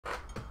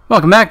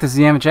Welcome back, this is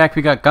Yamajac.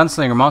 We got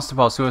Gunslinger, Monster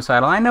Ball,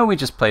 Suicidal. I know we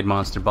just played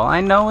Monster Ball. I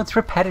know it's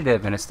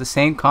repetitive and it's the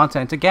same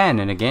content again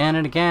and again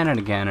and again and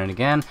again and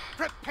again.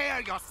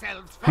 Prepare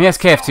yourselves for That's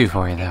KF2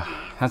 for you though.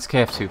 That's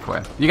KF2 for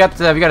you. We got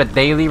a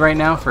daily right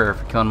now for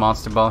killing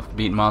Monster Ball, for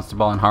beating Monster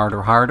Ball and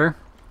harder.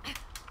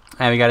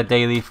 And we got a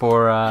daily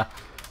for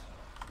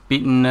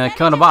killing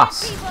a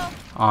boss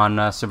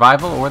on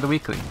Survival or the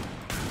weekly.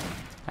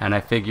 And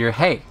I figure,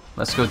 hey,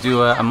 let's go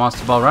do a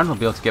Monster Ball run. We'll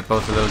be able to get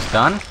both of those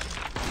done.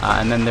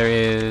 And then there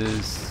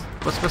is...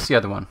 What's the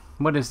other one?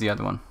 What is the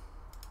other one?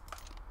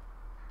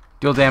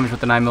 Deal damage with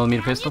the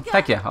 9mm pistol?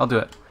 Heck yeah, I'll do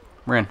it.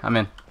 We're in. I'm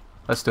in.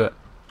 Let's do it.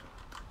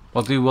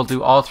 We'll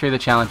do all three of the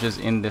challenges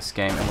in this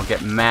game, and we'll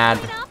get mad,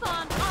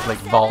 like,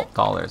 vault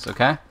dollars,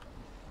 okay?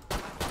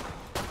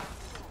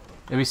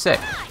 It'll be sick.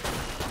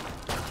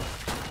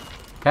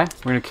 Okay?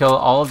 We're gonna kill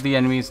all of the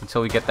enemies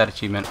until we get that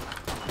achievement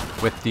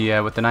with the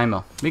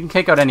 9mm. We can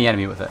take out any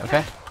enemy with it,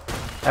 okay?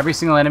 Every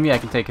single enemy I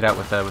can take it out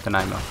with the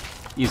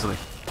 9mm. Easily.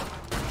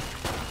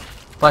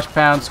 Flesh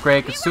Pound,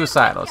 Scrake, it's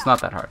Suicidal. It's not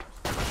that hard.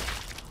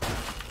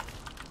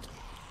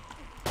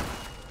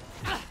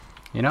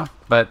 You know?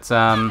 But,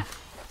 yeah,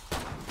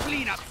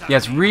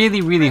 it's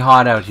really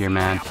hot out here,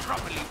 man.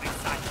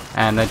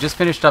 And I just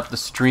finished up the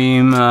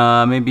stream,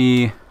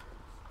 maybe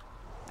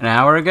an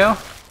hour ago.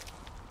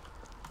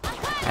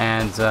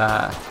 And,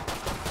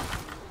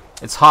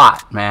 it's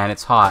hot, man.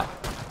 It's hot.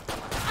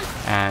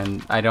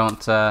 And I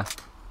don't,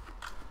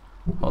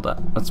 hold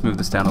up. Let's move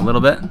this down a little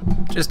bit.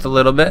 Just a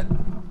little bit.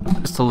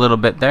 Just a little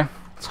bit there.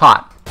 It's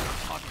hot.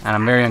 And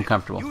I'm very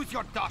uncomfortable.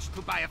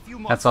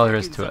 That's all there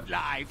is to it.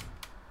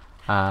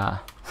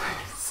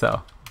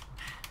 So,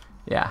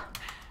 yeah.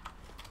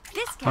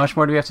 How much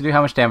more do we have to do?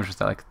 How much damage was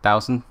that? Like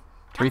 1,000?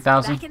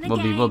 3,000?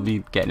 We'll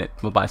be getting it.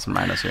 We'll buy some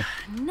rhinos here.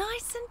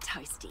 Nice and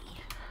toasty.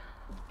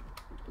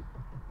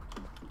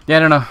 Yeah, I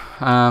don't know.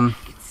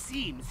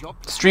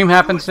 Stream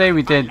happened today.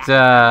 We did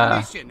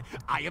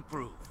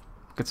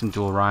get some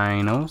dual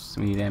rhinos.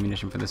 We need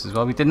ammunition for this as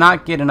well. We did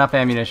not get enough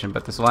ammunition,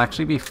 but this will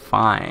actually be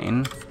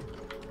fine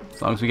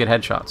as long as we get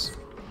headshots.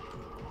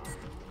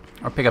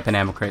 Or pick up an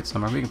ammo crate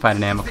somewhere. We can find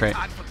an ammo crate.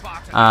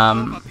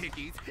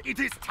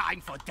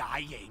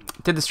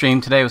 Did the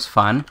stream today. It was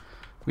fun.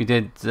 We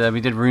did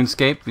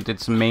RuneScape. We did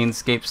some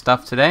Mainscape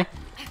stuff today,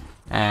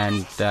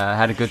 and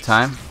had a good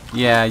time.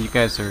 Yeah, you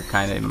guys are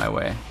kind of in my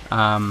way.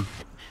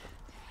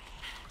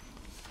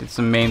 Did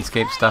some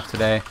Mainscape stuff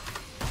today,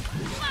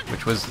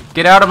 which was,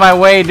 get out of my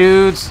way,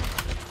 dudes!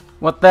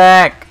 What the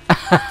heck?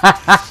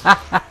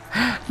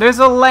 There's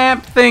a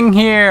lamp thing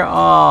here.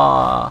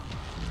 Oh,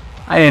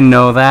 I didn't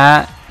know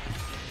that.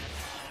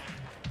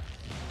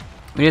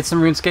 We did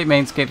some RuneScape,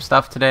 Mainscape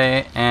stuff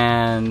today,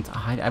 and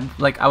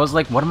I was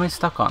like, what am I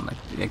stuck on? Like,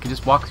 I could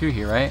just walk through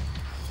here, right?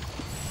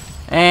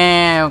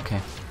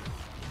 Okay.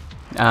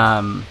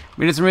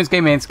 We did some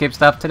RuneScape, Mainscape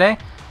stuff today.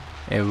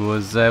 It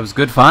was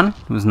good fun.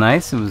 It was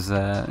nice. It was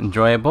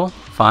enjoyable,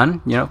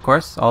 fun. You know, of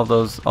course, all of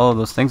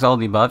those things, all of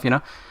the above. You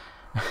know,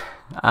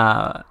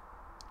 yeah,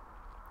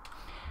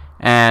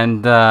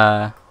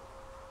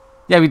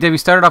 we did. We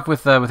started off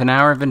with an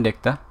hour of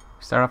Vindicta.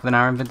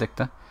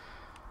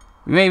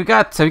 We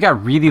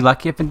got really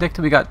lucky at Vindicta.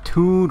 We got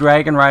 2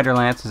 Dragon Rider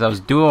Lances. I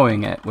was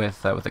duoing it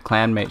with a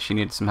clanmate. She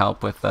needed some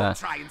help with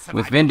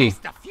Vindy.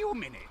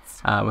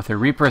 With her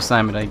Reaper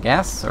assignment, I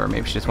guess, or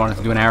maybe she just wanted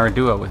to do an hour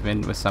duo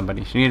with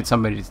somebody. She needed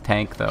somebody to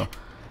tank, though,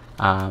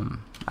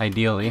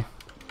 ideally.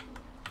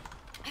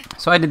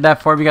 So I did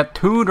that for her. We got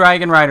 2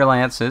 Dragon Rider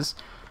Lances,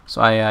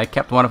 so I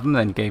kept one of them,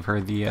 then gave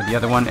her the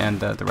other one and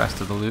the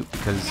rest of the loot,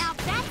 because,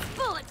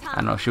 I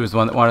don't know, she was the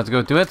one that wanted to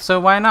go do it, so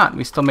why not?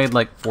 We still made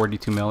like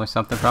 42 mil or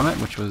something from it,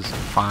 which was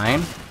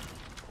fine.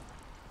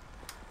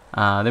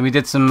 Then we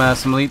did some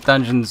Elite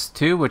Dungeons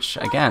too, which,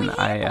 again,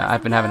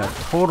 I've been having a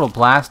total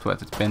blast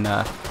with. It's been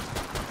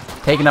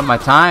taking up my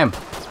time.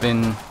 It's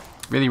been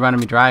really running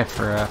me dry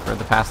for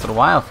the past little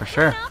while, for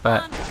sure.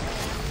 But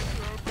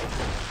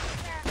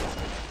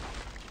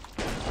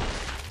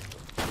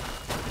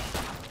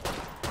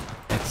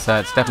it's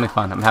definitely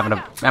fun. I'm having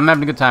a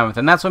good time with it,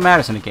 and that's what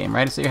matters in a game,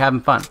 right? Is that you're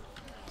having fun.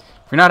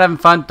 If you're not having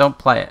fun, don't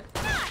play it.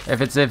 If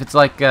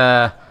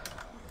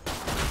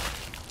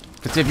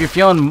you're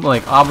feeling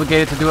like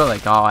obligated to do it,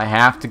 like, oh, I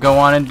have to go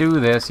on and do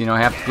this, you know,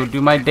 I have to go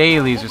do my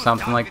dailies or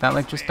something like that,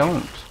 like, just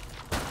don't.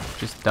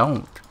 Just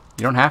don't.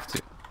 You don't have to.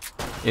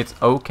 It's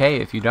okay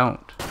if you don't.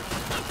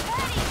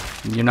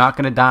 You're not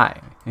gonna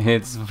die.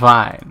 It's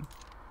fine.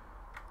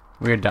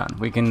 We're done.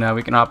 We can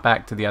hop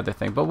back to the other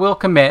thing, but we'll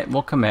commit.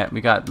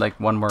 We got like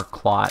one more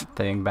clot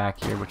thing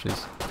back here, which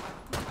is,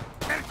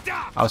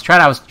 I was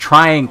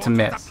trying to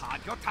miss.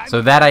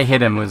 So that I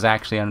hit him was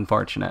actually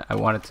unfortunate. I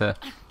wanted to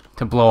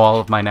blow all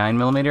of my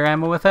 9mm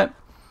ammo with it,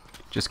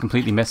 just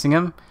completely missing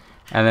him,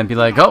 and then be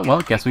like, oh,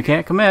 well, guess we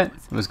can't commit.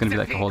 It was going to be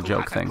like a whole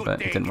joke thing,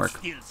 but it didn't work.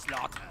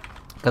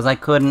 Because I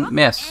couldn't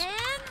miss.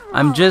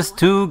 I'm just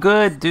too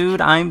good, dude.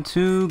 I'm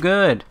too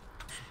good.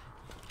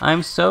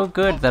 I'm so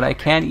good that I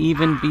can't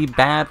even be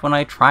bad when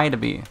I try to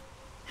be.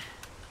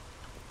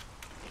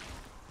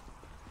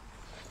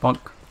 Bonk.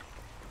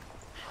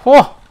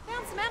 Whoa!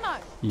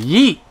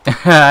 Yeet!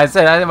 I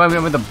said I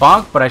went with the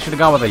bonk, but I should have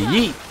gone with a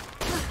yeet.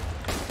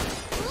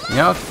 You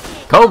know,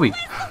 Kobe.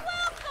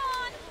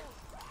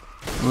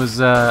 It was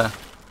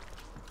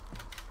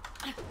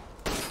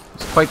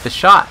quite the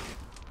shot.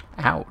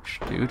 Ouch,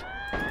 dude.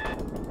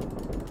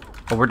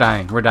 Oh, we're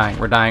dying. We're dying.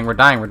 We're dying. We're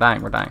dying. We're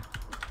dying. We're dying.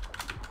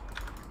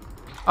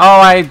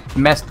 Oh, I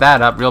messed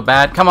that up real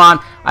bad. Come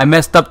on. I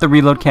messed up the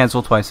reload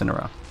cancel twice in a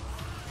row.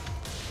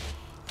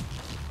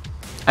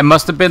 I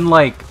must have been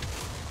like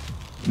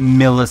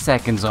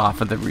milliseconds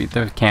off of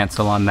the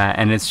cancel on that,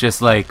 and it's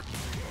just like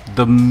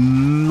the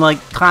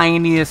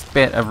tiniest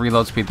bit of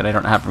reload speed that I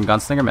don't have from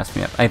Gunslinger messed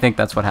me up. I think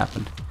that's what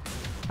happened.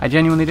 I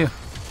genuinely do.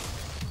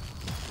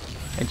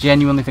 I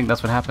genuinely think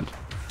that's what happened.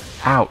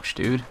 Ouch,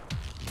 dude.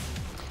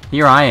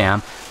 Here I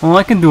am. Well,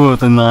 I can do it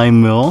with a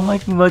 9mm.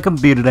 I can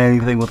beat it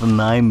anything with a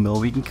 9mm.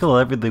 We can kill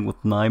everything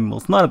with 9mm.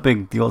 It's not a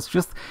big deal. It's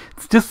just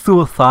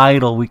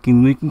suicidal. We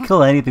can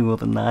kill anything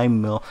with a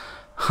 9mm.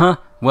 Huh?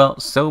 Well,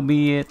 so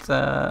be it.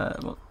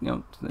 Well, you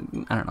know,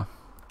 I don't know.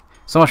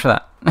 So much for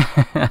that.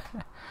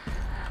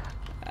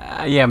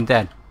 Yeah, I'm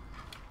dead.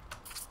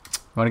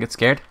 Wanna get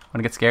scared?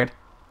 Wanna get scared?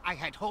 I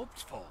had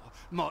hoped for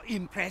more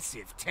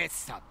impressive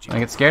test subjects.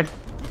 Wanna get scared?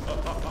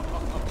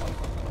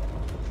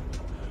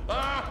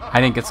 I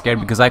didn't get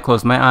scared because I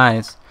closed my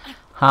eyes.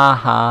 Ha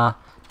ha.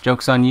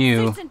 Joke's on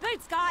you.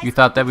 You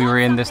thought that we were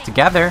in this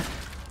together,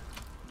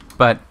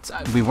 but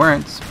we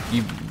weren't.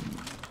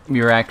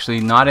 We were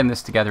actually not in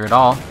this together at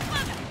all.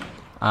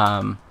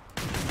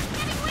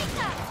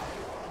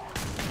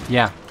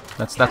 Yeah,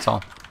 that's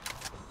all.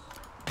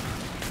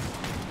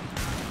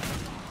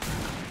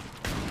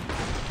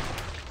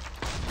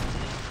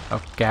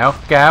 Okay,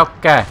 okay,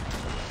 okay.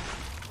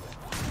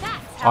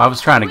 Oh, I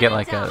was trying to get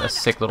like a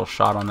sick little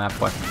shot on that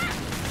boy.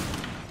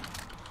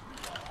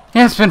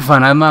 Yeah, it's been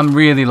fun. I'm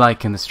really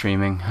liking the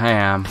streaming. I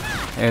am.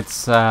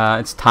 It's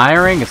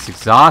tiring, it's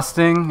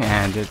exhausting,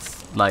 and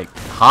it's like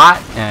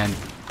hot and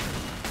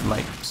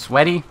like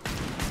sweaty.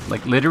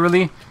 Like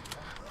literally.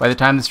 By the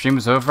time the stream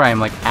is over, I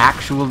am like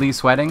actually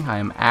sweating. I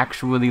am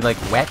actually like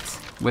wet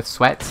with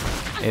sweat.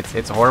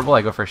 It's horrible.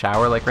 I go for a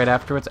shower like right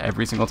afterwards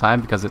every single time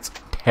because it's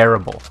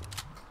terrible.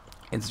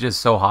 It's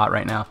just so hot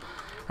right now.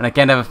 And I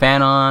can't have a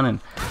fan on, and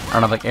I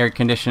don't have like air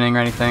conditioning or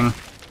anything.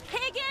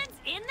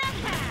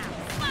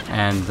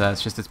 And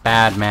it's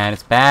bad, man.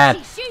 It's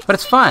bad, but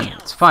it's fun.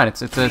 It's fun.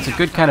 It's a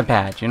good kind of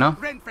badge, you know.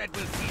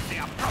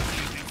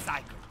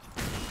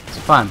 It's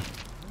fun.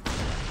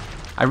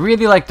 I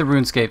really like the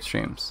RuneScape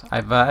streams.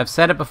 I've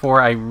said it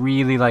before. I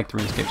really like the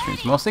RuneScape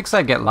streams, mostly because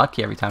I get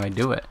lucky every time I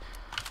do it.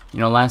 You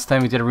know, last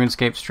time we did a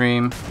RuneScape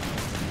stream,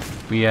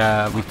 we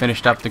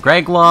finished up the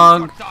Greg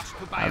log.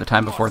 The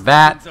time before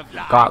that,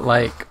 got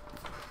like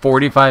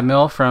 45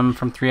 mil from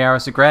 3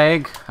 hours of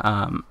Greg.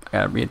 I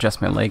gotta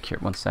readjust my leg here.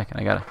 1 second.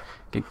 I gotta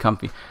get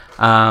comfy.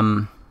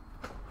 You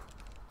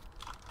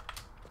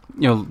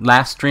know,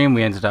 last stream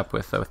we ended up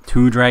with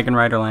 2 Dragon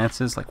Rider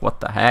lances. Like, what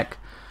the heck?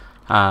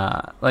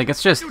 Like,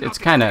 it's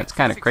kind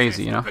of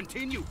crazy, you know.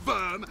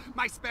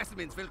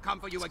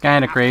 It's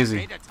kind of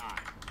crazy.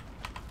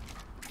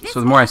 So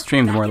the more I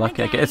stream, the more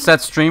lucky I get. It's that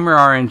streamer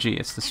RNG.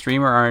 It's the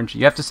streamer RNG.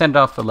 You have to send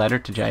off the letter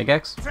to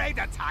Jagex,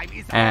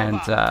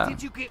 and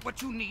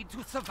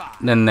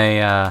then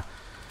they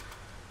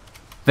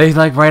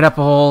like write up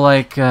a whole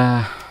like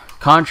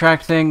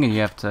contract thing, and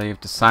you have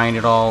to sign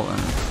it all, and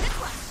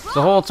it's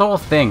a whole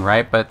thing,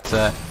 right? But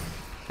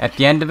at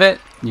the end of it,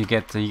 you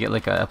get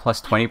like a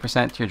plus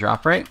 20% to your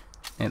drop rate.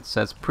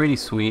 It's pretty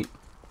sweet.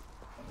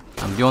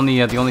 The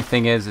only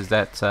thing is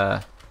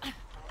that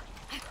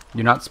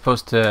you're not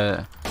supposed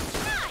to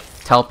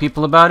tell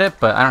people about it,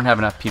 but I don't have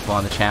enough people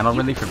on the channel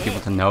really for people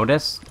to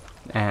notice,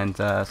 and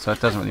so it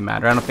doesn't really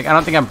matter. I don't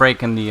think I'm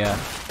breaking the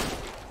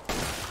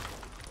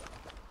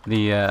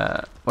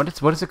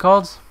what is it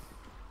called?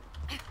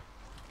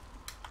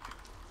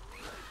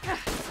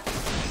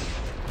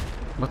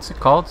 What's it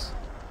called?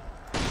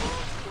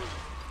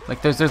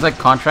 Like there's like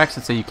contracts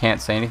that say you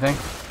can't say anything.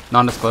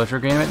 Non-disclosure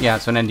agreement? Yeah,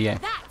 it's an NDA.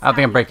 I don't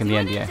think I'm breaking the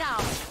NDA.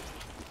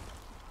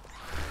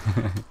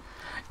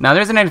 Now,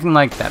 there isn't anything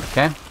like that,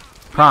 okay?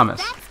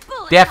 Promise.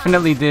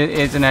 Definitely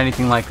isn't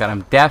anything like that.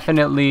 I'm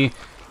definitely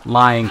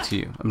lying to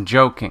you. I'm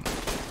joking.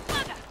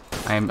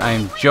 I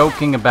am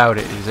joking about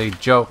it. It is a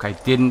joke. I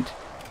didn't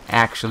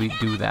actually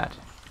do that.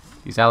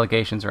 These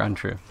allegations are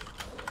untrue.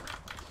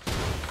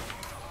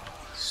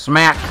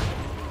 Smack.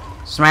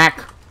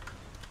 Smack.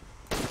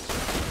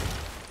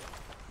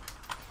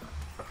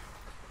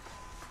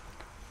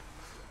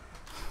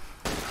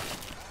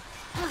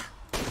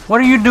 What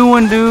are you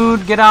doing,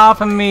 dude? Get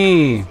off of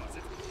me.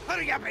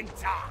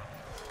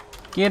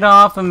 Get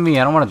off of me.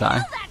 I don't want to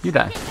die. You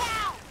die.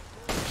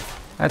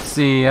 Let's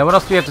see. What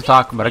else do we have to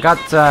talk about?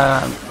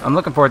 I'm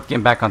looking forward to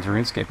getting back onto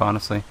RuneScape,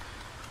 honestly.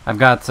 I've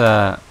got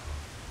a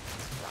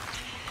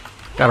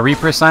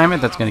Reaper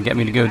assignment that's going to get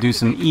me to go do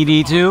some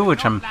ED2,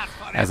 which I'm,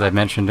 as I've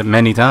mentioned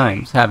many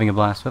times, having a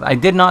blast with. I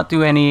did not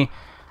do any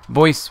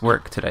voice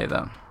work today,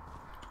 though.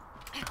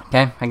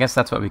 Okay, I guess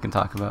that's what we can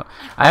talk about.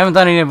 I haven't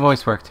done any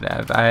voice work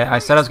today. I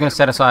said I was going to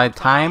set aside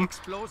time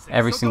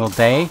every single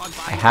day.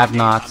 I have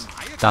not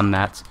done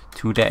that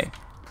today.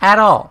 At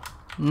all.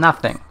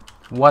 Nothing.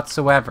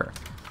 Whatsoever.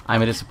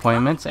 I'm a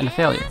disappointment and a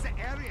failure.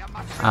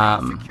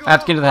 I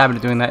have to get into the habit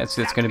of doing that. It's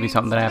going to be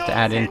something that I have to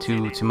add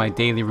into my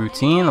daily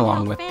routine,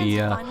 along with the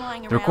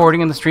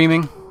recording and the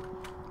streaming.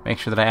 Make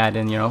sure that I add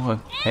in, you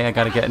know, hey, I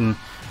got to get in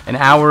an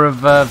hour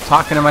of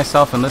talking to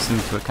myself and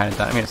listening to it kind of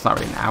done. I mean, it's not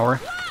really an hour.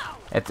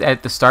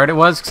 At the start it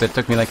was, because it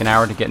took me like an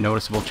hour to get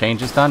noticeable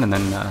changes done, and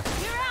then,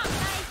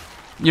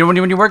 you know, when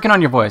you're working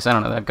on your voice, I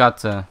don't know, I've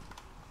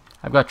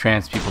got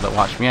trans people that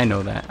watch me, I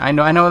know that. I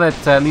know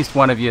that at least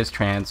one of you is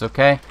trans,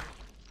 okay?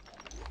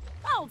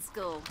 Old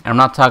school. And I'm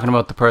not talking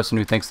about the person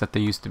who thinks that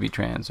they used to be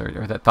trans, or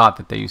that thought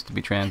that they used to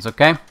be trans,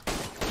 okay?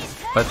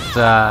 But,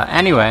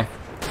 anyway,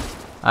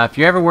 if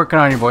you're ever working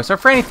on your voice, or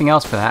for anything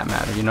else for that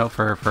matter, you know,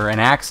 for an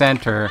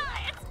accent, or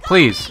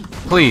please,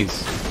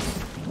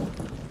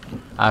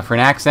 for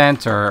an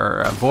accent or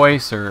a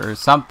voice or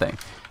something,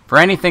 for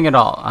anything at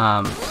all,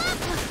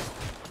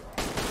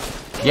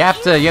 you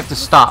have to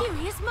stop.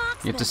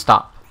 You have to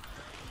stop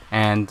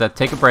and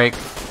take a break,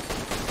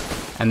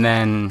 and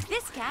then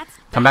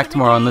come back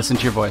tomorrow and listen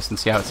to your voice and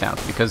see how it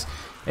sounds. Because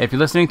if you're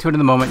listening to it in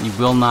the moment, you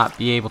will not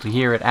be able to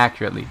hear it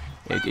accurately.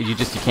 You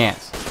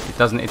can't. It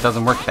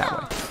doesn't work that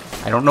way.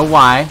 I don't know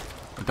why.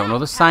 I don't know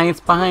the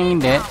science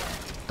behind it.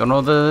 Don't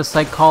know the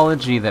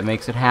psychology that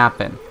makes it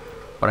happen.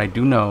 But I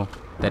do know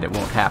that it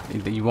won't happen,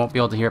 that you won't be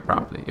able to hear it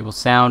properly. It will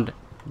sound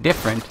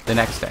different the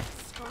next day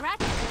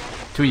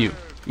to you.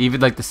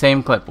 Even like the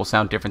same clip will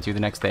sound different to you the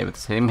next day with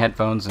the same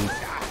headphones and,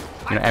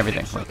 you know,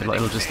 everything. Like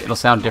it'll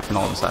sound different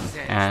all of a sudden.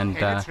 And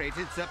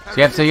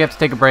so you have to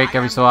take a break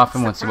every so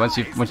often. Once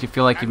you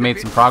feel like you've made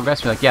some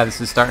progress, you're like, yeah, this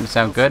is starting to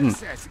sound good, and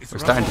we're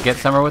starting to get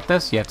somewhere with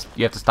this. You have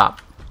to stop.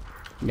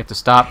 You have to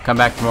stop, come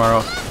back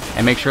tomorrow,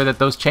 and make sure that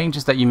those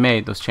changes that you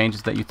made, those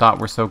changes that you thought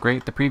were so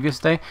great the previous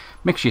day,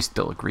 make sure you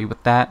still agree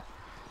with that.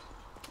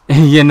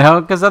 You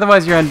know, because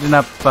otherwise you're ending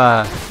up,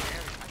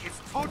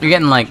 you're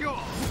getting like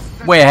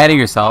way ahead of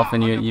yourself,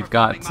 and you've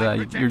got,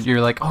 you're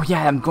like, oh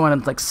yeah, I'm going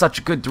in like such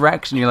a good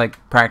direction. You're like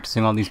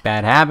practicing all these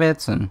bad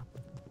habits and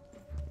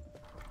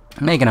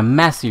making a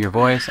mess of your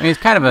voice. I mean, it's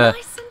kind of a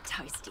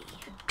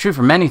true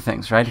for many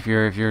things, right? If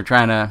you're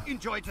trying to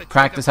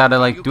practice how to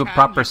like do a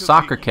proper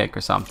soccer kick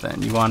or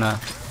something, you want to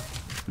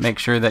make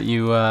sure that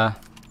you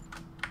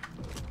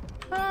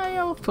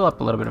you'll fill up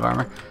a little bit of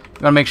armor. You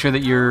want to make sure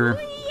that you're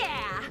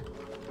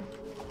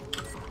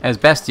as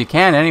best you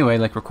can anyway,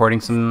 like recording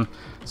some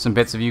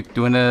bits of you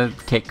doing a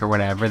kick or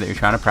whatever that you're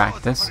trying to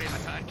practice,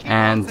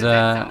 and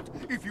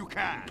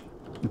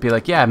be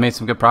like, yeah, I made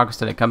some good progress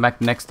today. Come back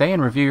the next day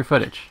and review your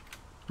footage.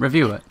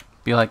 Review it.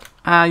 Be like,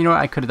 you know what,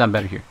 I could have done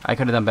better here. I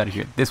could have done better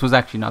here. This was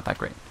actually not that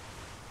great.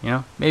 You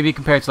know, maybe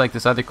compared to like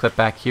this other clip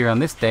back here on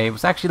this day, it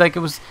was actually like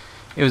it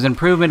was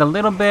improvement a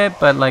little bit,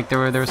 but like there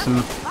were some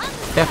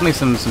definitely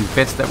some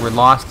bits that were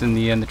lost in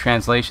the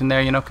translation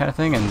there, you know, kind of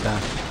thing, and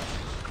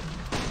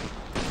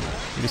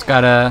you just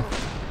gotta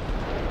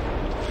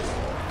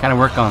kind of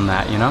work on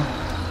that, you know,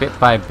 bit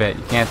by bit.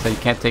 You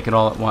can't take it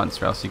all at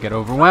once, or else you get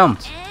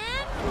overwhelmed.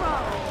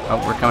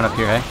 Oh, we're coming up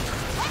here, eh?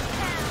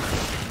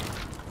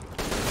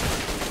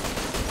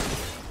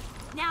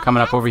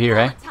 Coming up over here,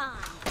 eh?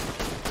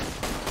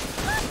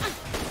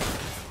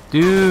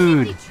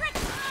 Dude,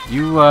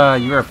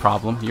 you're a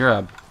problem. You're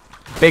a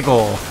big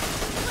ol'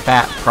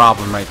 fat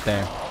problem right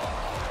there.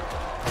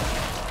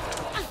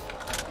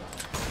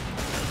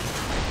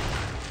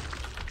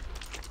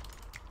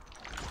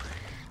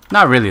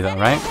 Not really though,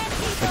 right?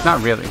 Like,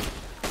 not really.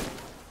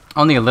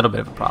 Only a little bit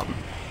of a problem.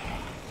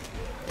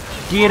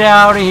 Get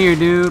out of here,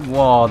 dude.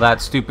 Whoa,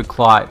 that stupid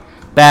clot.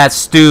 That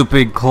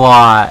stupid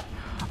clot.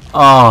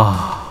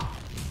 Oh.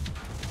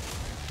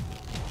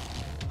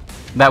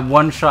 That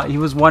one shot, he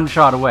was one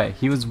shot away.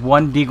 He was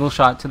one deagle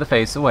shot to the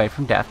face away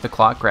from death. The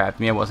clock grabbed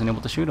me. I wasn't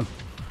able to shoot him.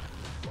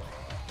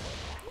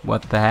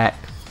 What the heck?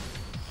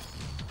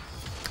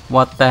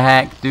 What the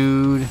heck,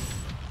 dude?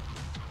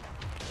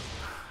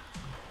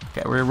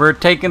 Okay, we're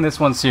taking this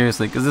one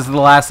seriously, because this is the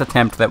last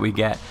attempt that we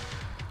get.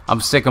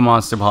 I'm sick of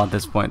Monster Ball at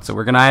this point, so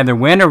we're going to either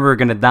win or we're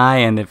going to die,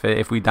 and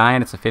if we die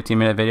and it's a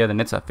 15-minute video, then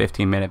it's a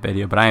 15-minute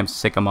video, but I am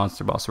sick of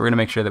Monster Ball, so we're going to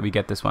make sure that we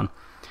get this one.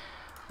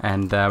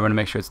 And we're going to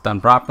make sure it's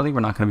done properly. We're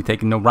not going to be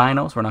taking no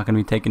rhinos. We're not going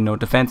to be taking no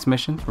defense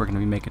missions. We're going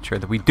to be making sure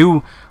that we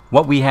do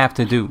what we have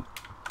to do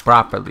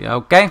properly,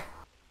 okay?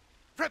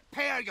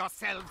 Prepare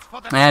yourselves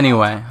for the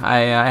Anyway, I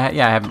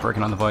have been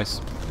working on the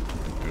voice.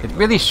 It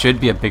really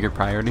should be a bigger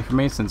priority for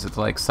me, since it's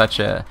like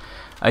such a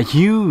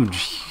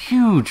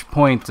huge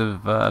point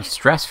of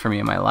stress for me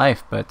in my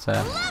life, but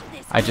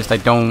I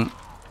don't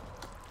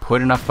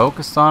put enough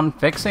focus on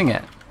fixing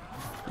it.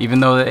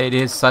 Even though it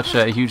is such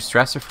a huge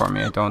stressor for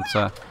me, I don't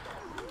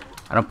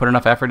put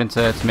enough effort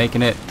into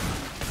making it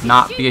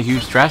not be a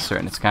huge stressor,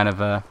 and it's kind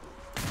of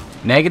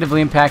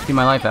negatively impacting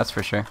my life, that's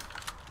for sure.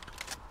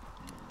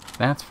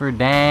 That's for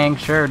dang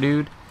sure,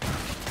 dude.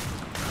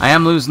 I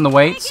am losing the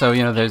weight, so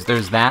you know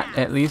there's that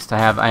at least.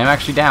 I am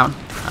actually down.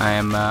 I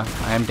am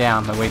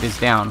down. My weight is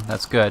down.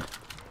 That's good.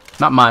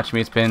 Not much. I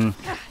mean, it's been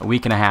a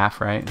week and a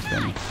half, right? It's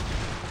been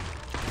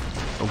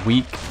a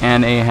week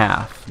and a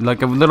half.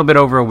 Like a little bit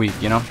over a week,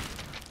 you know?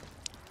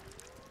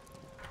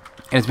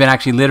 And it's been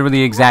actually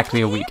literally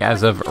exactly a week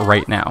as of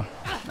right now.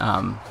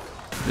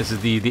 This is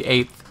the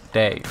 8th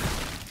day.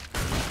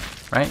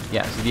 Right?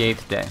 Yeah, this is the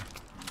 8th day.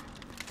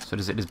 So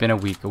it has been a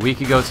week. A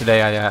week ago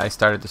today, I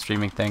started the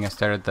streaming thing. I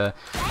started the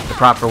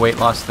proper weight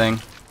loss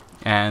thing.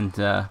 And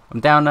I'm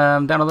down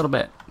a little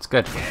bit. It's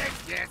good.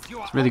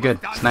 It's really good.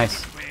 It's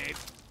nice.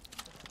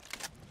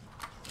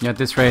 You know, at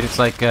this rate, it's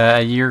like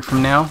a year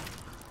from now.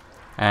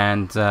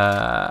 And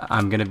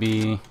I'm going to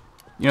be,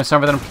 you know,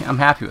 somewhere that I'm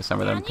happy with.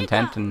 Somewhere that I'm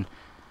content and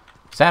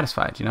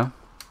satisfied, you know?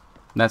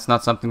 And that's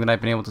not something that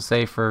I've been able to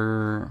say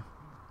for...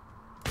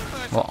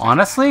 Well,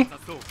 honestly,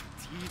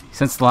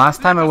 since the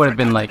last time I would have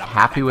been, like,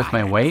 happy with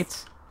my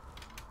weight...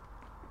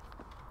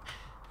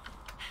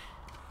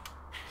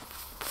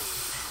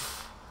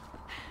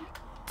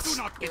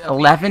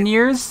 11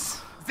 years?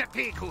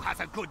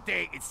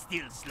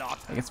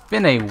 It's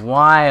been a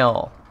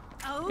while.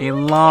 A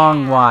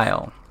long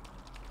while.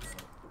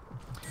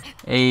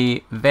 A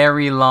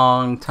very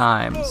long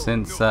time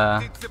since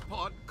I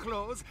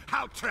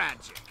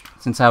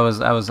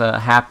was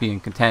happy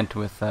and content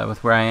with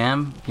where I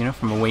am, you know,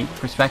 from a weight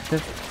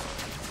perspective.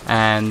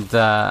 And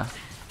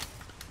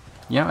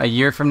you know, a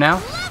year from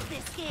now,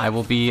 I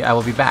will be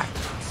back,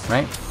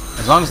 right?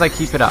 As long as I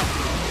keep it up.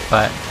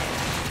 But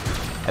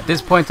at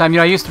this point in time, you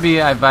know, I used to be,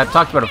 I've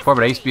talked about it before,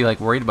 but I used to be like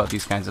worried about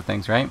these kinds of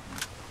things, right?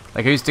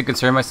 Like I used to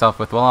concern myself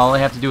with, well, all I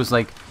have to do is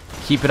like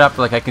keep it up,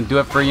 like I can do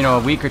it for, you know,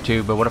 a week or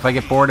two, but what if I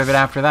get bored of it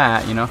after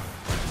that, you know?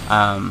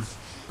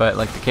 But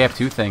like the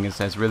KF2 thing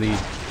has really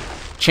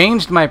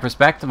changed my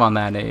perspective on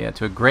that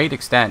to a great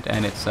extent,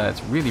 and it's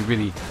really,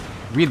 really,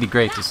 really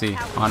great to see,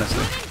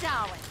 honestly.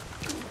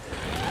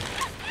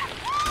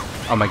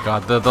 Oh my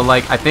god, the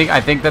like, I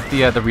think that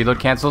the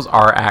reload cancels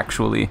are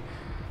actually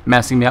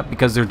messing me up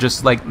because they're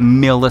just like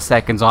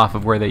milliseconds off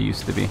of where they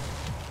used to be.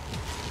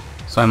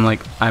 So I'm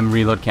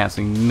reload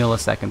canceling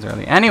milliseconds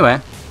early. Anyway,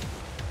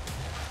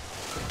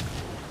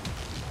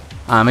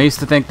 I used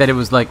to think that it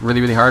was like really,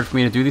 really hard for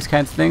me to do these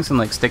kinds of things and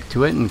like stick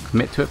to it and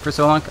commit to it for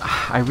so long.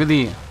 I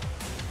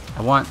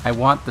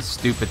want the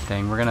stupid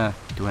thing. We're gonna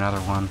do another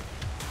one.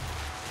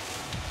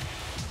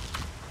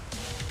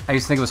 I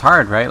used to think it was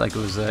hard, right? Like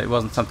it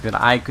wasn't something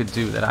that I could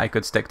do, that I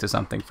could stick to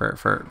something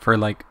for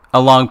like a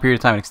long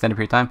period of time, an extended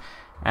period of time.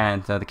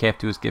 And the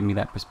KF2 has given me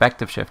that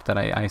perspective shift that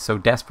I so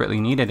desperately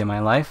needed in my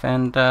life,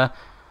 and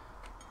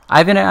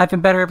I've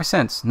been better ever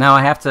since. Now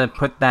I have to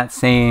put that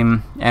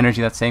same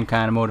energy, that same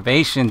kind of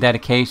motivation,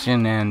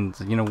 dedication, and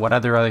you know what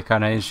other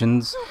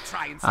conditions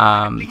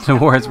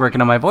towards working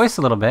on my voice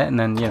a little bit, and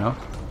then you know,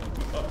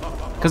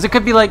 because it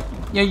could be like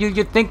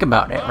you think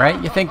about it,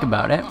 right? You think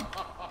about it,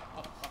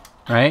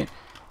 right?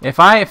 If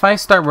I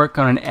start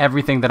working on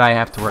everything that I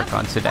have to work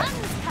on today,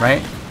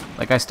 right?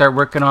 Like I start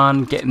working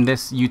on getting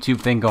this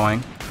YouTube thing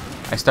going.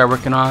 I start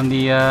working on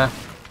the you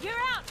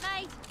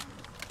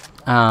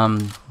know,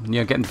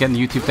 getting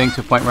the YouTube thing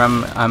to a point where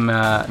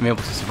I'm able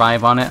to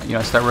survive on it. You know,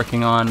 I start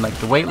working on like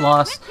the weight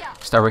loss,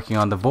 start working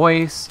on the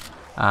voice,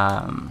 you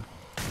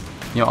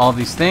know, all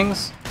these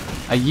things.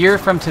 A year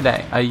from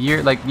today, a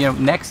year, like, you know,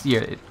 next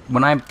year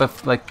when I'm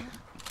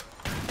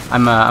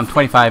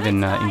 25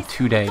 in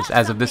 2 days.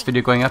 As of this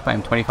video going up,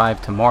 I'm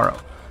 25 tomorrow.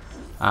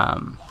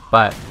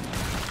 But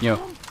you know,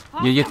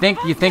 you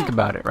think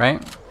about it,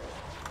 right?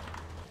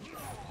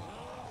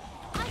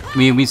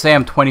 We say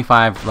I'm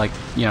 25, like,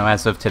 you know,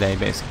 as of today,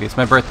 basically. It's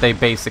my birthday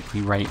basically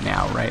right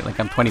now, right?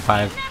 Like I'm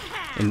 25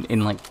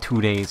 in like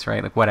 2 days,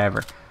 right? Like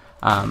whatever.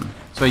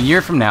 So a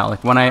year from now,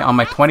 like when on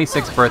my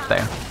 26th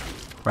birthday,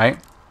 right?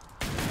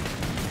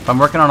 If I'm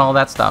working on all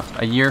that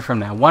stuff, a year from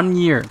now, 1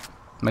 year,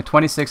 my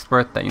 26th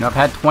birthday, you know, I've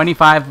had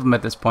 25 of them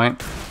at this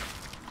point.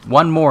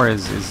 One more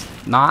is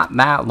not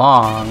that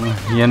long,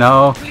 you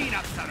know?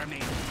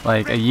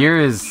 Like a year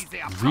is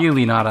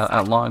really not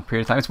a long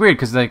period of time. It's weird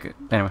because, like,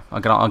 anyway, I'll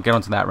get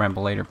onto that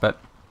ramble later, but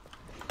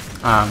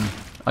I'll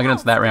get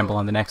into that ramble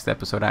on the next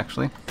episode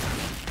actually.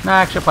 No,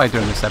 actually I'll probably do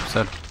it in this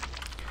episode.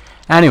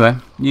 Anyway,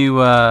 you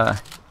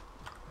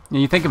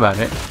think about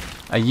it.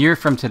 A year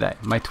from today,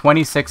 my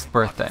 26th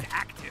birthday,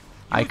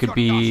 I could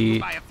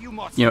be,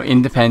 you know,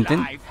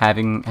 independent,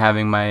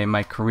 having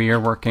my career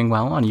working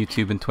well on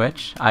YouTube and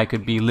Twitch. I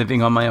could be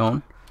living on my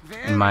own.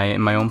 In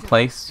my own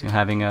place,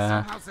 having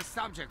a,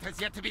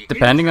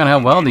 depending on how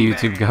well the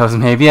YouTube goes,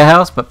 maybe a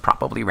house, but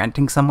probably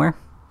renting somewhere.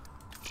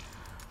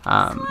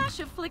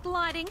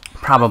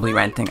 Probably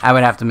renting. I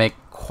would have to make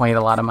quite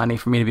a lot of money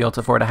for me to be able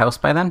to afford a house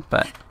by then,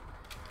 but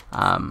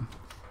I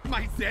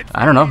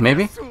don't know,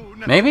 maybe,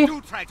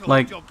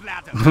 like,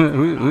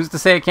 who's to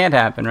say it can't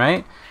happen,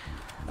 right?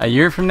 A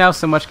year from now,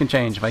 so much can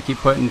change. If I keep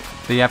putting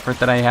the effort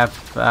that I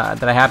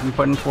have been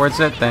putting towards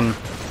it, then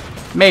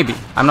maybe.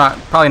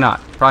 Probably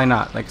not.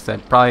 Like I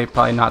said,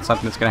 probably not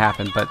something that's gonna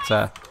happen.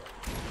 But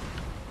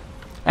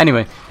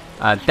anyway,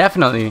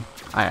 definitely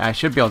I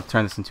should be able to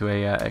turn this into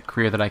a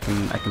career that I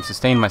can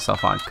sustain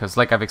myself on, because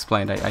like I've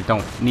explained, I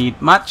don't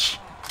need much.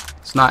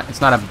 It's not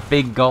a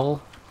big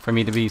goal for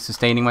me to be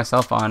sustaining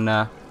myself on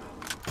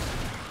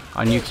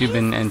YouTube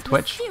and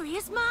Twitch.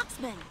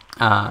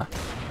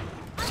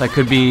 So I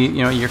could be,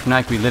 you know, a year from now,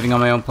 I could be living on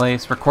my own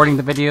place, recording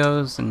the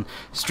videos and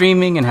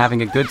streaming and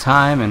having a good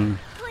time and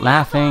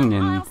laughing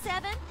and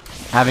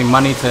having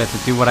money to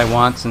do what I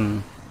want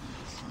and,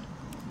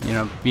 you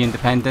know, be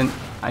independent.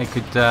 I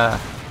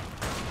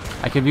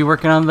could be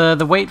working on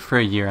the weight for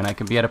a year, and I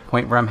could be at a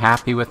point where I'm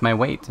happy with my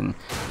weight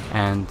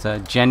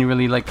and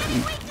genuinely, like,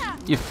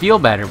 you feel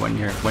better when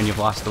you've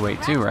lost the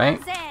weight too, right?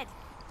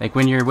 Like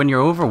when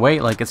you're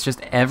overweight, like it's just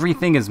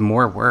everything is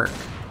more work,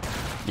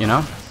 you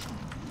know?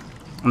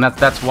 And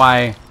that's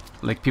why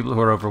like people who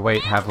are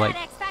overweight have like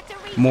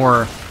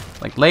more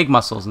like leg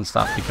muscles and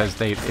stuff, because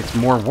it's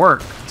more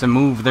work to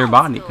move their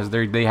body because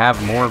they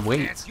have more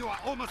weight.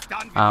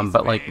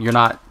 But like you're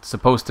not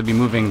supposed to be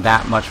moving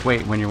that much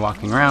weight when you're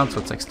walking around, so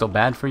it's like still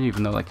bad for you,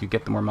 even though like you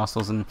get the more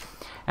muscles. And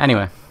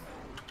anyway,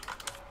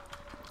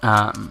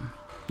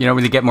 you don't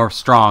really get more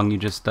strong, you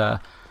just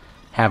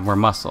have more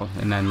muscle,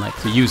 and then like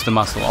to use the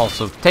muscle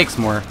also takes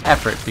more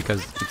effort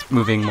because it's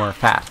moving more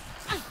fat.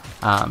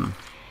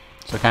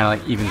 So it kind of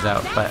like evens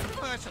out. But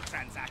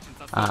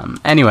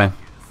anyway,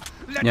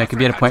 yeah, I could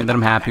be at a point that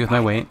I'm happy with my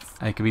weight.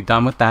 I could be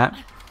done with that.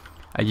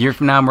 A year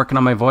from now, I'm working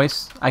on my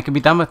voice. I could be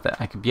done with it.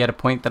 I could be at a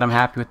point that I'm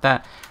happy with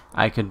that.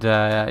 I could,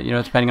 you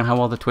know, depending on how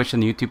well the Twitch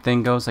and the YouTube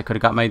thing goes, I could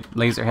have got my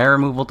laser hair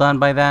removal done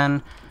by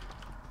then.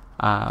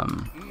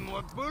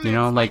 You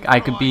know, like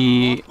I could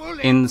be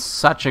in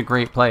such a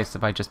great place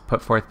if I just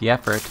put forth the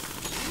effort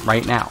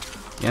right now.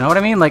 You know what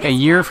I mean? Like a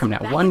year from now.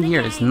 1 year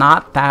is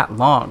not that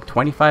long.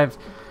 25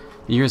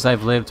 years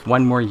I've lived,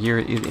 1 more year,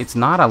 it's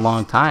not a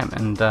long time.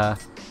 And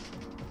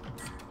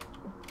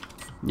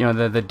you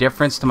know, the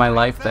difference to my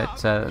life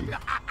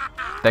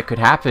that could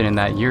happen in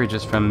that year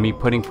just from me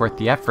putting forth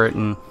the effort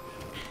and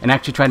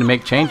actually trying to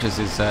make changes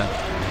is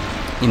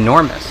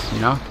enormous, you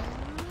know?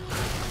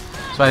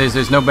 That's why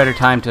there's no better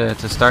time to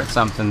start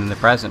something than the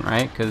present,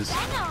 right? Because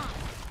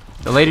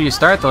the later you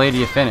start, the later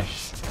you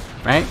finish,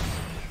 right?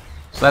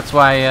 So that's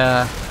why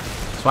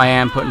I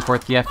am putting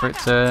forth the effort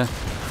to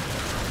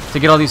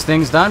get all these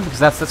things done, because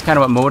that's kind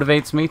of what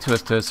motivates me to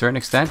a certain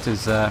extent,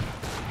 is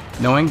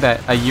knowing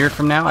that a year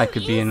from now I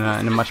could be in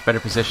a much better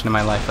position in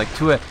my life, like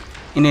to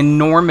an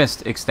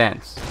enormous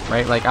extent,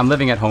 right? Like I'm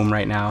living at home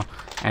right now,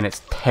 and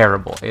it's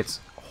terrible. It's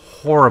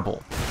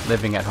horrible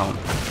living at home.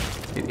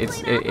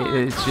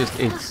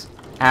 It's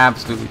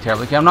absolutely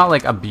terrible. Like, I'm not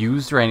like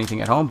abused or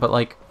anything at home, but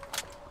like,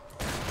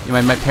 you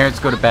know, my parents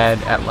go to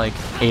bed at like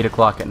 8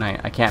 o'clock at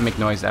night. I can't make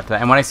noise after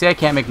that. And when I say I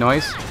can't make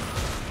noise,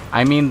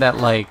 I mean that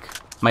like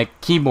my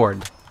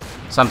keyboard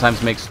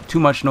sometimes makes too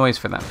much noise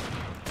for them,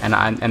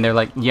 and they're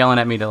like yelling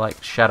at me to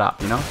like shut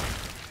up, you know.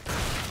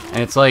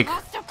 And it's like,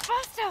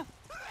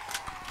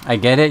 I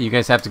get it. You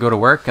guys have to go to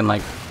work and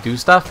like do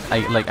stuff. I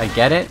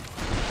get it.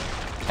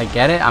 I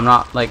get it. I'm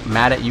not like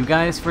mad at you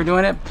guys for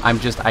doing it. I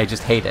just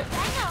hate it.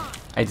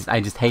 I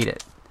just hate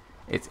it.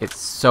 It's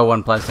so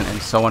unpleasant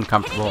and so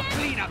uncomfortable.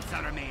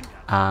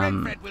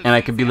 And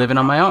I could be living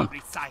on my own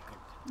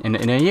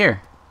in a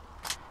year.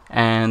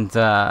 And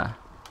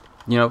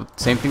you know,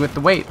 same thing with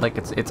the weight. Like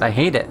it's I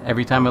hate it.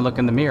 Every time I look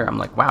in the mirror, I'm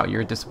like, wow,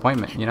 you're a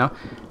disappointment, you know?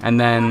 And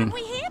then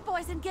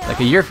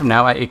like a year from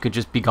now, it could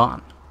just be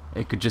gone.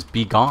 It could just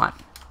be gone.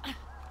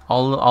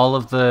 All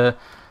of the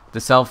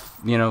self,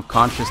 you know,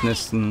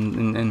 consciousness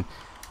and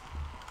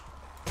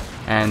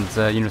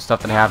you know,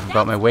 stuff that I have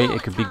about my weight,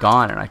 it could be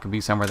gone, and I could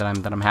be somewhere that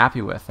I'm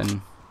happy with.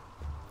 And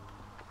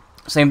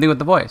same thing with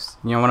the voice.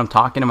 You know, when I'm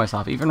talking to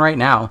myself, even right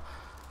now,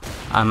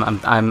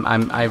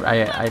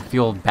 I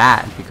feel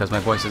bad because my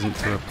voice isn't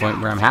to a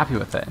point where I'm happy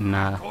with it, and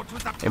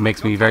it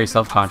makes me very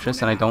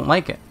self-conscious, and I don't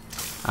like it.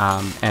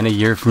 And a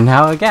year from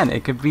now, again,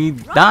 it could be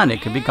done.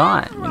 It could be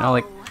gone. You know,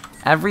 like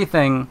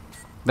everything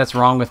that's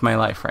wrong with my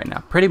life right now,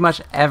 pretty much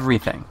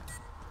everything,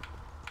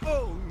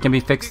 can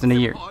be fixed in a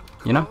year.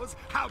 You know,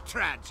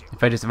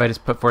 if I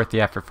just put forth the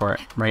effort for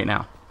it right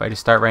now, if I just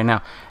start right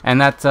now,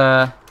 and that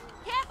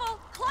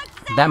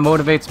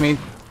motivates me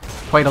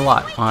quite a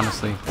lot,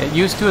 honestly. It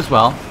used to as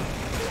well,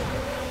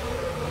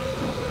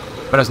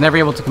 but I was never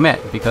able to commit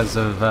because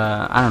of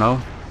I don't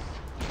know,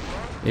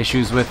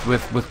 issues with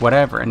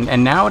whatever.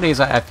 And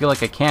nowadays I feel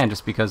like I can,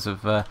 just because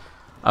of the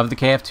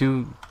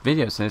KF2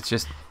 videos, and it's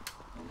just,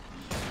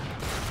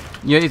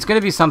 yeah, it's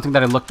gonna be something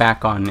that I look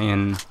back on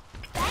in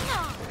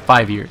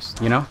 5 years,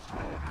 you know?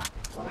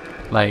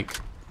 Like,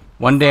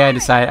 one day I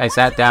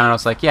sat down and I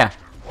was like, yeah,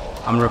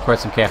 I'm gonna record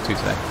some KF2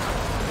 today.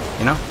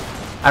 You know?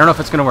 I don't know if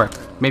it's gonna work.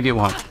 Maybe it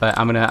won't, but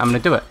I'm gonna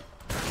do it.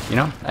 You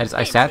know?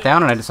 I sat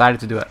down and I decided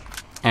to do it.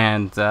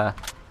 And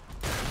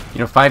you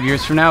know, 5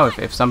 years from now,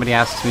 if somebody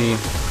asks me,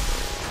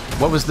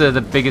 what was the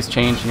biggest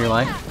change in your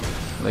life?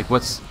 Like,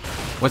 what's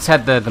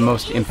had the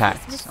most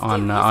impact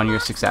on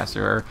your success,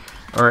 or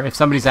if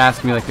somebody's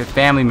asking me, like, their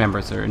family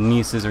members or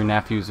nieces or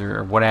nephews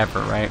or whatever,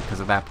 right? Because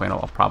at that point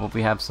I'll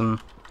probably have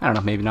some, I don't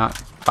know, maybe not.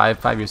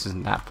 Five years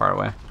isn't that far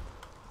away.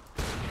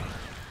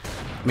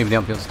 maybe they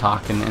don't be able to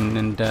talk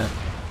and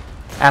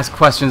ask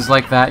questions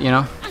like that, you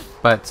know.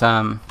 But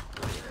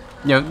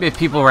you know, if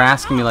people were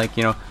asking me like,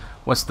 you know,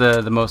 what's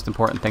the most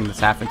important thing that's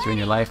happened to you in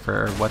your life,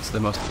 or what's the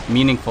most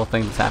meaningful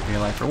thing that's happened in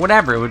your life, or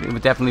whatever, it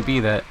would definitely be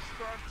that,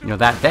 you know,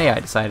 that day I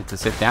decided to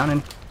sit down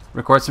and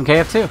record some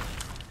KF2.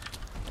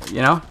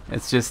 You know,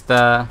 it's just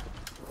well,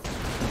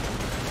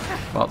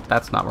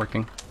 that's not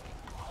working.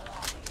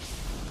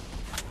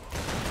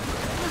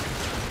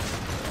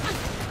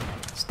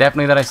 It's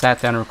definitely that I sat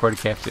down and recorded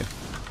KF2.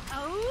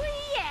 Oh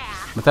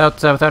yeah.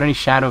 Without any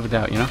shadow of a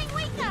doubt, you know,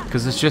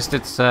 because it's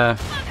yeah,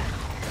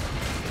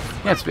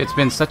 it's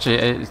been such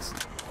a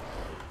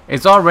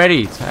it's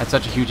already had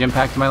such a huge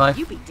impact in my life.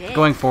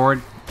 Going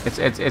forward,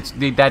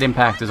 that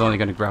impact is only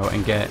going to grow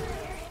and get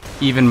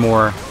even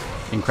more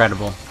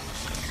incredible,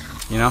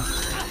 you know.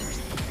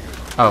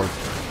 Oh,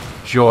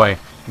 joy,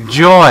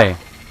 joy.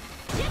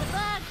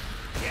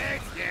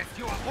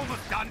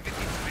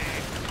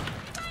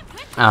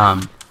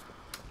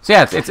 So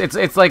yeah,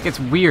 it's like, it's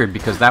weird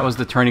because that was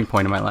the turning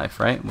point in my life,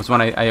 right? Was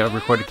when I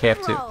recorded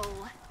KF2.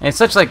 And it's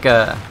such like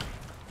a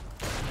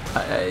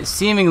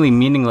seemingly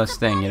meaningless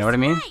thing, you know what I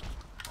mean?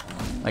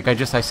 Like I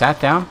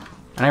sat down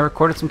and I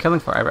recorded some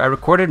killing floor. I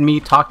recorded me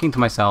talking to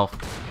myself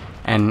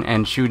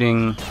and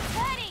shooting.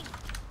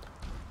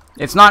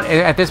 It's not,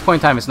 at this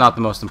point in time, it's not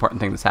the most important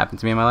thing that's happened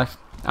to me in my life.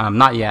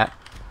 Not yet.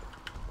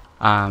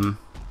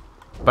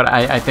 But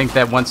I think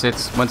that once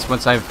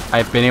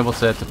I've been able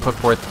to put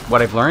forth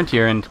what I've learned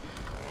here and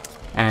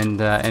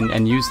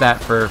use that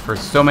for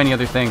so many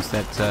other things,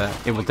 that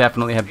it will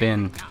definitely have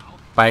been,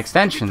 by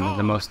extension,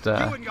 the most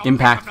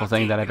impactful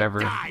thing that I've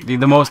ever, the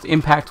most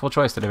impactful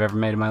choice that I've ever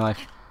made in my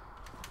life,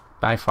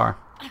 by far.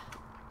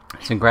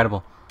 It's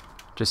incredible.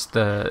 Just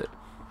like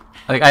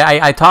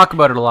I talk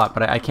about it a lot,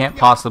 but I can't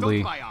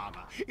possibly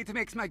It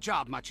makes my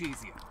job much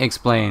easier.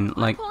 explain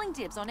like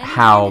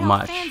how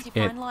much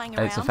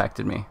it's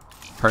affected me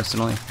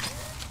personally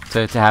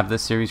to have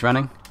this series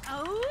running.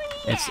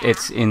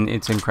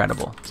 It's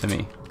incredible to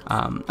me.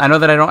 I know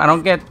that I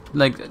don't get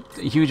like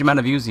a huge amount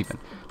of views even,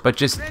 but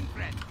just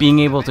being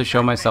able to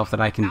show myself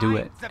that I can do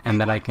it, and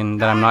that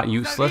I'm not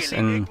useless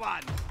and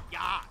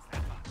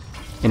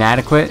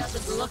inadequate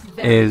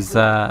is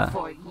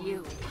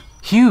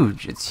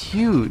huge. It's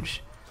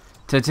huge.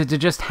 To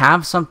just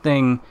have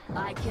something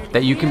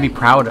that you can be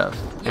proud of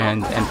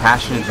and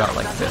passionate about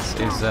like this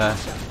is,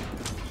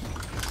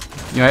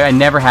 you know, I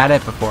never had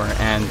it before,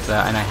 and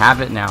I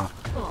have it now,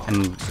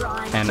 and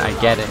I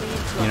get it,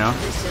 you know,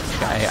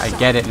 I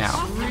get it now.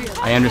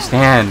 I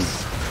understand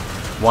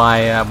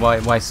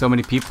why so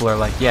many people are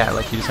like, yeah,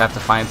 like you just have to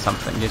find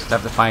something, you just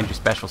have to find your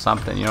special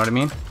something, you know what I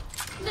mean?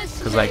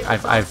 Because like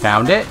I've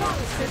found it,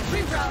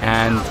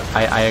 and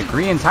I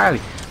agree entirely,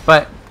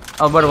 but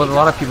what a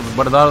lot of people,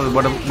 what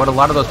a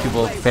lot of those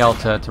people fail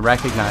to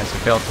recognize, or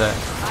fail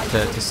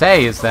to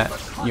say, is that,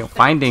 you know,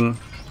 finding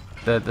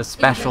the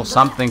special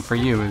something for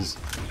you is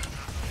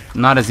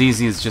not as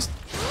easy as just,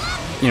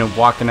 you know,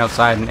 walking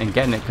outside and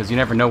getting it, because you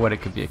never know what it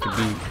could be. It could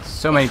be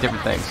so many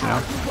different things, you know.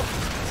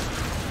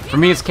 For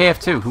me, it's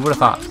KF2. Who would have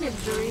thought?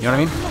 You know what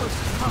I mean?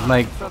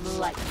 Like,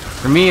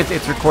 for me,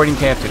 it's recording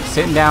KF2,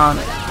 sitting down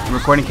and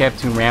recording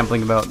KF2 and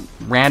rambling about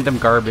random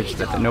garbage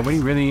that nobody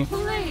really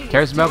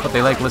cares about, but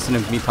they like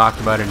listening to me talk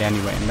about it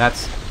anyway, and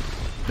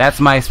that's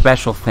my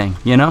special thing,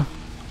 you know?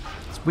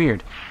 It's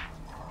weird,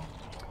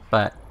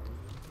 but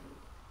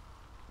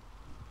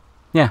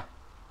yeah,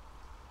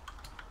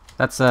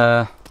 that's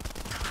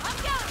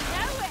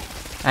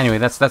anyway,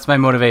 that's my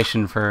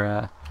motivation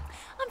for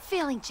I'm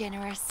feeling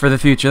generous for the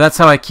future. That's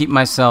how I keep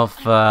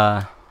myself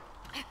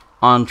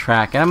on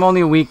track. And I'm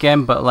only a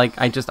weekend, but like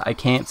I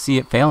can't see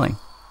it failing.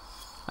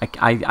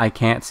 I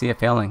can't see it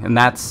failing, and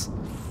that's,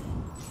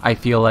 I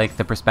feel like,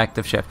 the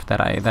perspective shift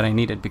that I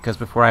needed, because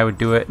before I would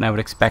do it and I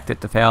would expect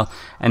it to fail,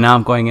 and now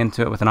I'm going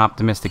into it with an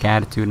optimistic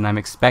attitude and I'm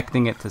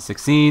expecting it to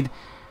succeed.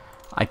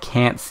 I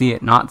can't see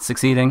it not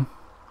succeeding,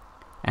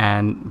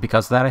 and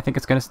because of that, I think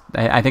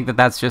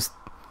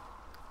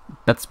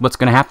that's what's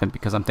gonna happen,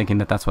 because I'm thinking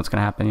that that's what's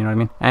gonna happen. You know what I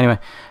mean? Anyway,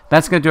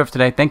 that's gonna do it for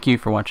today. Thank you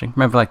for watching.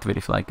 Remember to like the video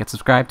if you like, get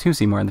subscribed to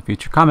see more in the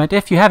future, comment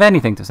if you have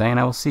anything to say, and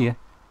I will see you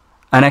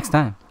next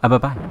time. Bye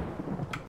bye.